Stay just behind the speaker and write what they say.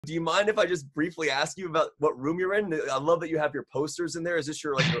Do you mind if I just briefly ask you about what room you're in? I love that you have your posters in there. Is this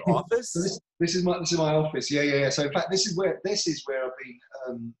your your office? So this is my office. Yeah. So in fact, this is where I've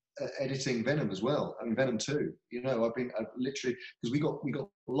been editing Venom as well. I mean, Venom 2. You know, I've literally, because we got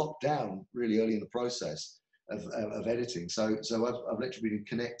locked down really early in the process of editing. So I've literally been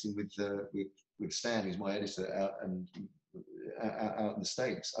connecting with Stan, who's my editor, out in the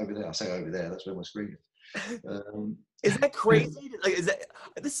States, over there. I say over there. That's where my screen is. Is that crazy? Like,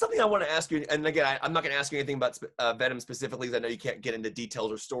 this is something I want to ask you. And again, I'm not going to ask you anything about Venom specifically, because I know you can't get into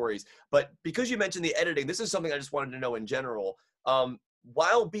details or stories. But because you mentioned the editing, this is something I just wanted to know in general.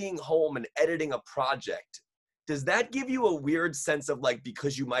 While being home and editing a project, does that give you a weird sense of like,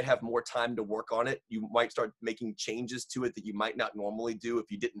 because you might have more time to work on it, you might start making changes to it that you might not normally do if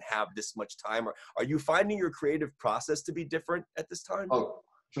you didn't have this much time? Or are you finding your creative process to be different at this time? Oh,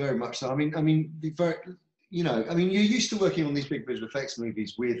 very much so. I mean, you're used to working on these big visual effects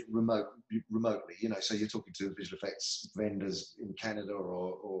movies with remotely, you know, so you're talking to visual effects vendors in Canada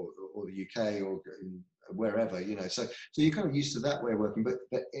or the UK or wherever, you know, so you're kind of used to that way of working, but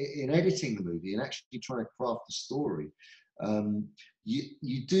in editing the movie and actually trying to craft the story,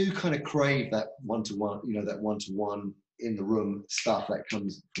 you do kind of crave that one-to-one, you know, that one-to-one in the room stuff that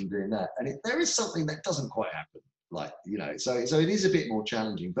comes from doing that. And there is something that doesn't quite happen. Like, you know, so it is a bit more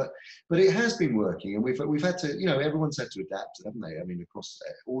challenging, but it has been working, and we've had to, you know, everyone's had to adapt, haven't they? I mean, across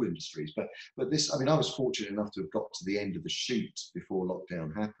all industries, but this, I mean, I was fortunate enough to have got to the end of the shoot before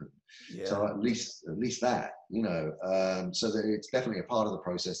lockdown happened. Yeah. So at least that, you know, so that it's definitely a part of the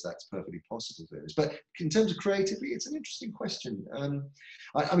process that's perfectly possible to this. But in terms of creativity, it's an interesting question.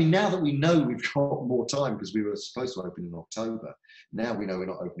 I mean, now that we know we've got more time, because we were supposed to open in October, now we know we're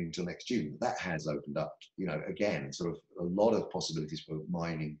not opening until next June. That has opened up, you know, again, sort of a lot of possibilities for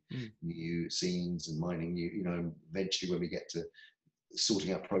mining new scenes and mining new, you know, eventually when we get to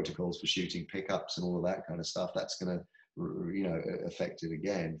sorting out protocols for shooting pickups and all of that kind of stuff, that's going to, you know, affect it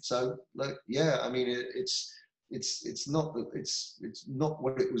again. So, like, yeah, I mean, it's not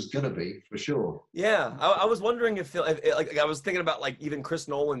what it was going to be, for sure. Yeah, I was wondering if like I was thinking about like even Chris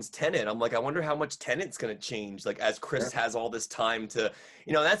Nolan's Tenet. I'm like, I wonder how much Tenet's going to change, like as Chris has all this time to,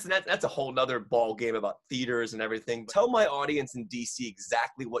 you know, that's a whole nother ball game about theaters and everything. Tell my audience in DC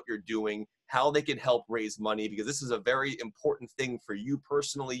exactly what you're doing, how they can help raise money, because this is a very important thing for you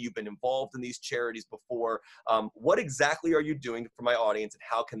personally. You've been involved in these charities before. What exactly are you doing for my audience, and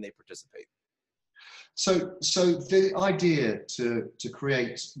how can they participate? So the idea to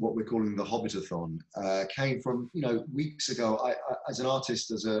create what we're calling the Hobbitathon came from, you know, weeks ago. I as an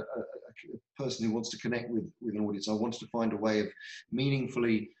artist, as a person who wants to connect with an audience, I wanted to find a way of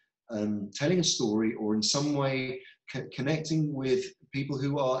meaningfully telling a story, or in some way connecting with people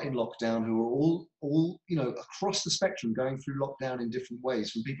who are in lockdown, who are all, you know, across the spectrum, going through lockdown in different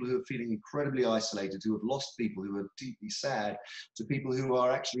ways, from people who are feeling incredibly isolated, who have lost people, who are deeply sad, to people who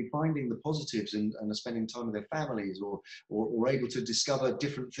are actually finding the positives and are spending time with their families, or able to discover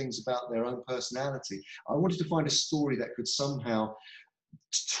different things about their own personality. I wanted to find a story that could somehow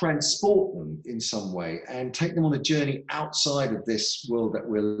transport them in some way and take them on a journey outside of this world that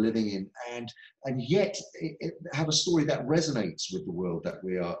we're living in, and yet have a story that resonates with the world that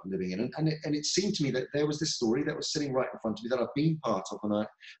we are living in. And it seemed to me that there was this story that was sitting right in front of me, that I've been part of and I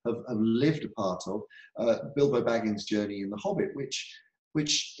have lived a part of, Bilbo Baggins' journey in The Hobbit,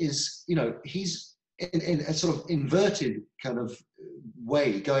 which is, you know, he's in a sort of inverted kind of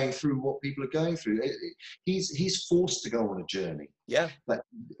way going through what people are going through. He's forced to go on a journey. Yeah. That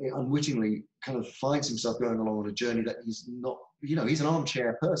unwittingly kind of finds himself going along on a journey that he's not, you know, he's an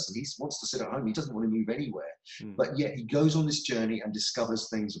armchair person. He wants to sit at home. He doesn't want to move anywhere. But yet he goes on this journey and discovers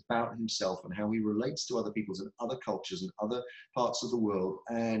things about himself and how he relates to other peoples and other cultures and other parts of the world.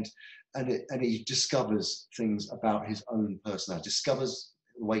 And he discovers things about his own personality, discovers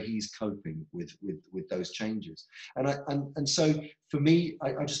the way he's coping with those changes. And so for me,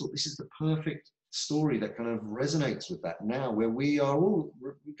 I just thought this is the perfect story that kind of resonates with that now, where we are all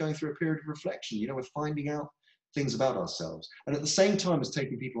going through a period of reflection. You know, we're finding out things about ourselves. And at the same time as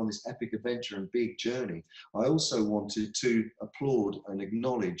taking people on this epic adventure and big journey, I also wanted to applaud and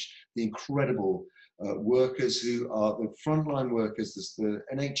acknowledge the incredible workers who are the frontline workers. There's the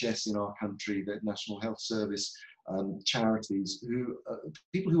NHS in our country, the National Health Service, charities,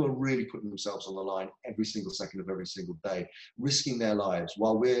 people who are really putting themselves on the line every single second of every single day, risking their lives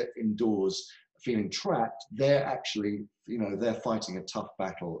while we're indoors feeling trapped. They're actually, you know, they're fighting a tough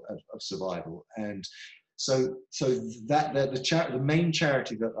battle of survival. And so that the main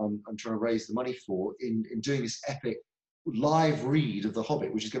charity that I'm trying to raise the money for in doing this epic live read of The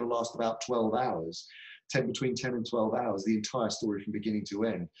Hobbit, which is going to last about 12 hours, between 10 and 12 hours, the entire story from beginning to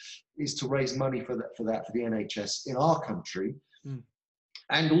end, is to raise money for the NHS in our country. Mm.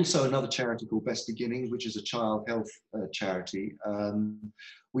 And also another charity called Best Beginnings, which is a child health charity,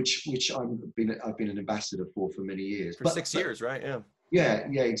 which I've been an ambassador for many years. For 6 years, right? Yeah.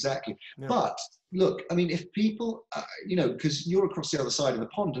 Yeah, exactly. Yeah. But look, I mean, if people, because you're across the other side of the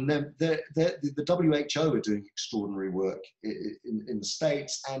pond, and the WHO are doing extraordinary work in the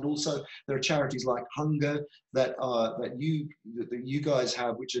States, and also there are charities like Hunger that you guys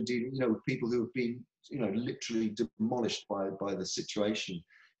have, which are dealing, with people who have been, literally demolished by the situation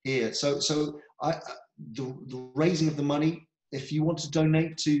here. So the raising of the money, if you want to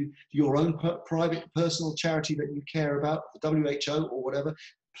donate to your own private personal charity that you care about, the WHO or whatever,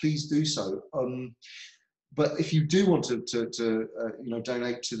 please do so. But if you do want to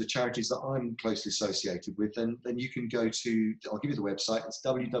donate to the charities that I'm closely associated with, then you can go to, I'll give you the website. It's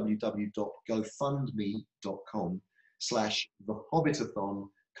www.gofundme.com/the Hobbitathon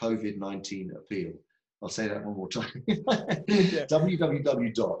COVID-19 appeal. I'll say that one more time.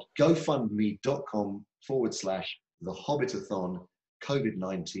 www.gofundme.com/the Hobbitathon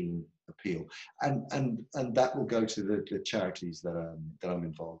COVID-19 appeal, and that will go to the charities that I'm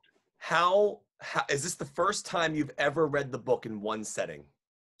involved in. How is this the first time you've ever read the book in one setting?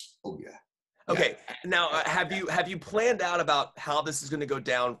 Oh yeah. Okay. Yeah. Now, have you planned out about how this is going to go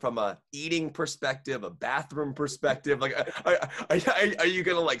down from a eating perspective, a bathroom perspective? Like, are you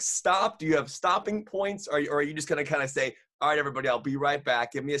going to like stop? Do you have stopping points? Or are you just going to kind of say, all right, everybody, I'll be right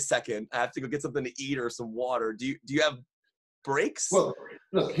back. Give me a second. I have to go get something to eat or some water. Do you have breaks? Well,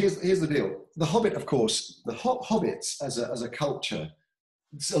 look, here's the deal. The Hobbit, of course, the Hobbits as a culture,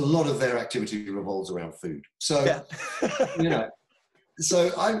 a lot of their activity revolves around food. So, yeah.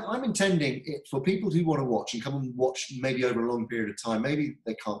 So I'm intending it for people who want to watch and come and watch maybe over a long period of time. Maybe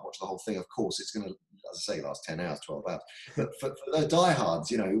they can't watch the whole thing. Of course, it's going to, as I say, last 10 hours, 12 hours. But for the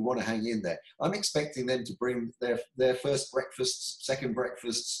diehards, who want to hang in there, I'm expecting them to bring their first breakfasts, second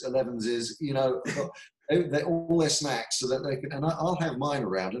breakfasts, 11s, they're all their snacks, so that they can, and I'll have mine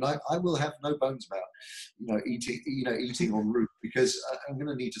around, and I will have no bones about, eating en route, because I'm going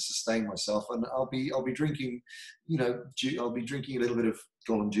to need to sustain myself, and I'll be drinking, I'll be drinking a little bit of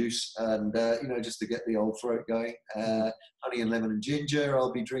Gollum juice, and just to get the old throat going, honey and lemon and ginger.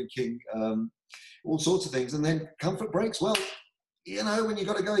 I'll be drinking all sorts of things, and then comfort breaks. Well, when you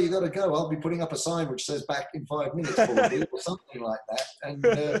got to go, you got to go. I'll be putting up a sign which says "back in 5 minutes," probably, or something like that, and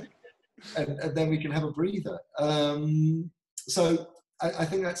then we can have a breather. So I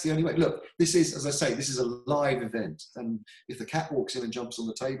think that's the only way. Look, this is, as I say, this is a live event, and if the cat walks in and jumps on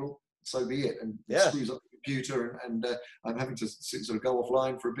the table, so be it, and screws up the computer, and I'm having to sort of go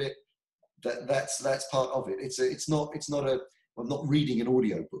offline for a bit. That's part of it. I'm not reading an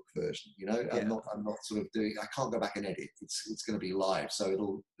audiobook version, I'm not sort of doing, I can't go back and edit. It's going to be live.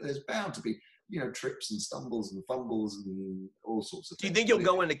 So there's bound to be, trips and stumbles and fumbles and all sorts of things. Do you think you'll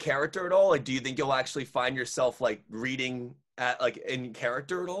go into character at all? Like, do you think you'll actually find yourself like reading in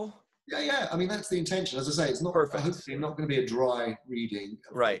character at all? Yeah. I mean, that's the intention. As I say, it's not perfect. Hopefully not going to be a dry reading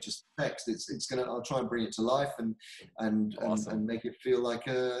of right. just text. I'll try and bring it to life and awesome. and make it feel like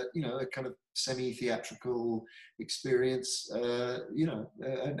a kind of semi-theatrical experience,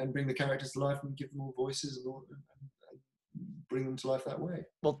 and bring the characters to life and give them all voices and bring them to life that way.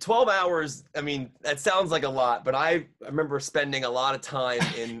 Well, 12 hours, I mean, that sounds like a lot, but I remember spending a lot of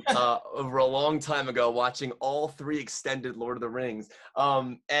time over a long time ago watching all 3 extended Lord of the Rings.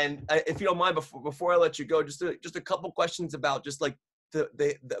 And if you don't mind, before I let you go, just a couple questions about just like the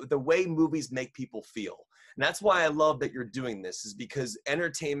way movies make people feel. And that's why I love that you're doing this, is because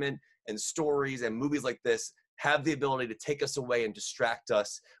entertainment and stories and movies like this have the ability to take us away and distract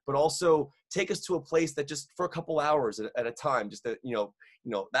us, but also take us to a place that just for a couple hours at a time, just that,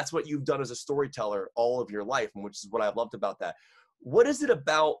 that's what you've done as a storyteller all of your life, and which is what I've loved about that. What is it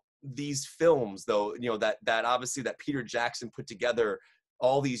about these films, though, that obviously that Peter Jackson put together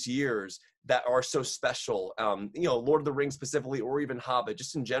all these years that are so special, Lord of the Rings specifically, or even Hobbit,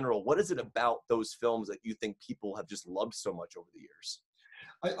 just in general? What is it about those films that you think people have just loved so much over the years?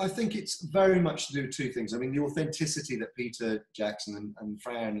 I think it's very much to do with 2 things. I mean, the authenticity that Peter Jackson and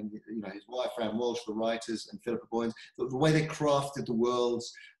Fran and his wife Fran Walsh, the writers, and Philippa Boyens, the way they crafted the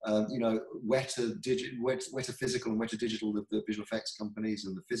worlds, Weta Physical and Weta Digital, the visual effects companies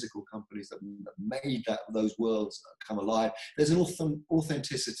and the physical companies that made those worlds come alive. There's an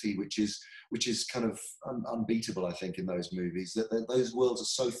authenticity which is kind of unbeatable, I think, in those movies. That those worlds are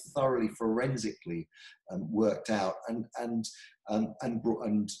so thoroughly forensically worked out, and the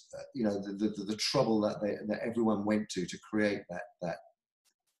trouble that everyone went to create that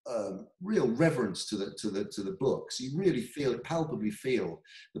real reverence to the books. You really palpably feel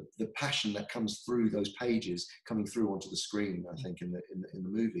the passion that comes through those pages coming through onto the screen. I think in the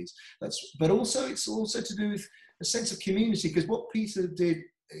movies. But also it's also to do with a sense of community, because what Peter did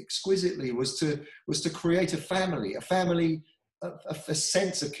exquisitely was to create a family, a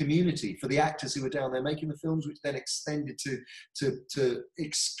sense of community for the actors who were down there making the films, which then extended to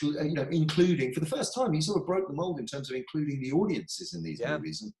including, for the first time, he sort of broke the mold in terms of including the audiences in these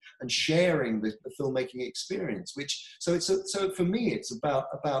movies and sharing the filmmaking experience. So for me, it's about,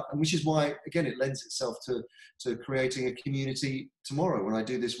 and which is why, again, it lends itself to creating a community tomorrow when I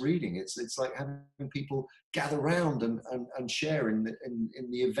do this reading. It's like having people gather around and share in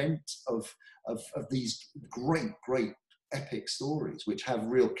the event of these great epic stories which have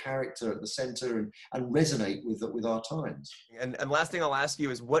real character at the center and resonate with our times. And last thing I'll ask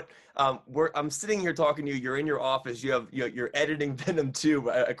you is what I'm sitting here talking to you. You're in your office. You're editing Venom 2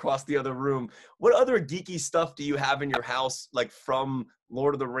 across the other room. What other geeky stuff do you have in your house, like from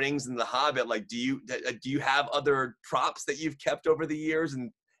Lord of the Rings and The Hobbit? Like, do you have other props that you've kept over the years,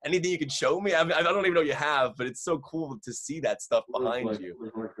 and anything you can show me? I don't even know you have, but it's so cool to see that stuff behind you.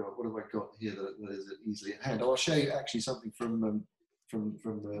 What have I got here that is easily at hand? I'll show you actually something from Planet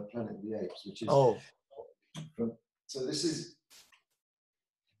of the Apes, which is so this is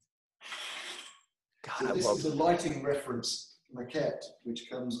this is a lighting reference maquette which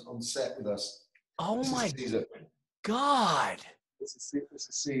comes on set with us. Oh my God! This is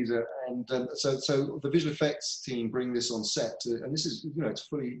Caesar, and so the visual effects team bring this on set, and this is, it's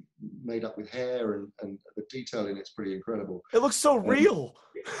fully made up with hair, and the detail in it's pretty incredible. It looks so real.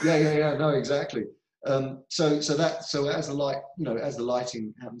 Yeah, no, exactly. So as the light, as the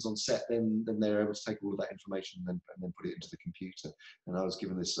lighting happens on set, then they're able to take all of that information and then put it into the computer. And I was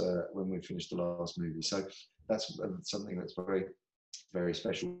given this when we finished the last movie, so that's something that's very, very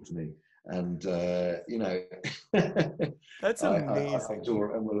special to me. And that's amazing. I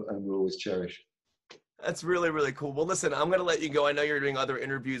adore and will always cherish. That's really, really cool. Well, listen, I'm going to let you go. I know you're doing other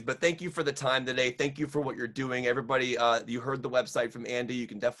interviews, but thank you for the time today. Thank you for what you're doing. Everybody, you heard the website from Andy. You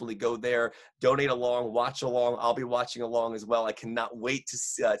can definitely go there, donate along, watch along. I'll be watching along as well. I cannot wait to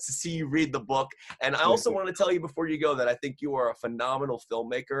see you read the book. And I also want to tell you before you go that I think you are a phenomenal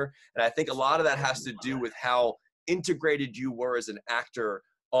filmmaker. And I think a lot of that has to do with how integrated you were as an actor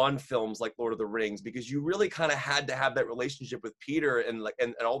on films like Lord of the Rings, because you really kind of had to have that relationship with Peter and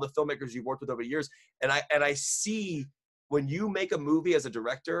all the filmmakers you've worked with over the years. And I see, when you make a movie as a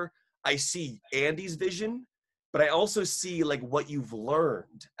director, I see Andy's vision, but I also see like what you've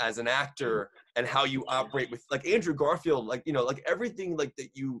learned as an actor and how you operate with, like, Andrew Garfield, like everything like that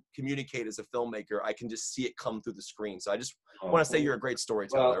you communicate as a filmmaker, I can just see it come through the screen. So I just want to say you're a great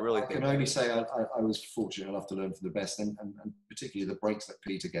storyteller. Well, I really can only say I was fortunate enough to learn from the best, and particularly the breaks that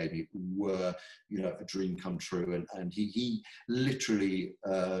Peter gave me were, a dream come true. And he literally,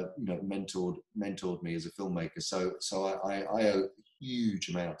 mentored me as a filmmaker. So I owe a huge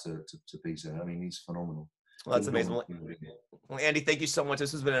amount to Peter. I mean, he's phenomenal. Well, that's amazing. Well, Andy, thank you so much.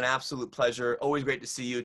 This has been an absolute pleasure. Always great to see you.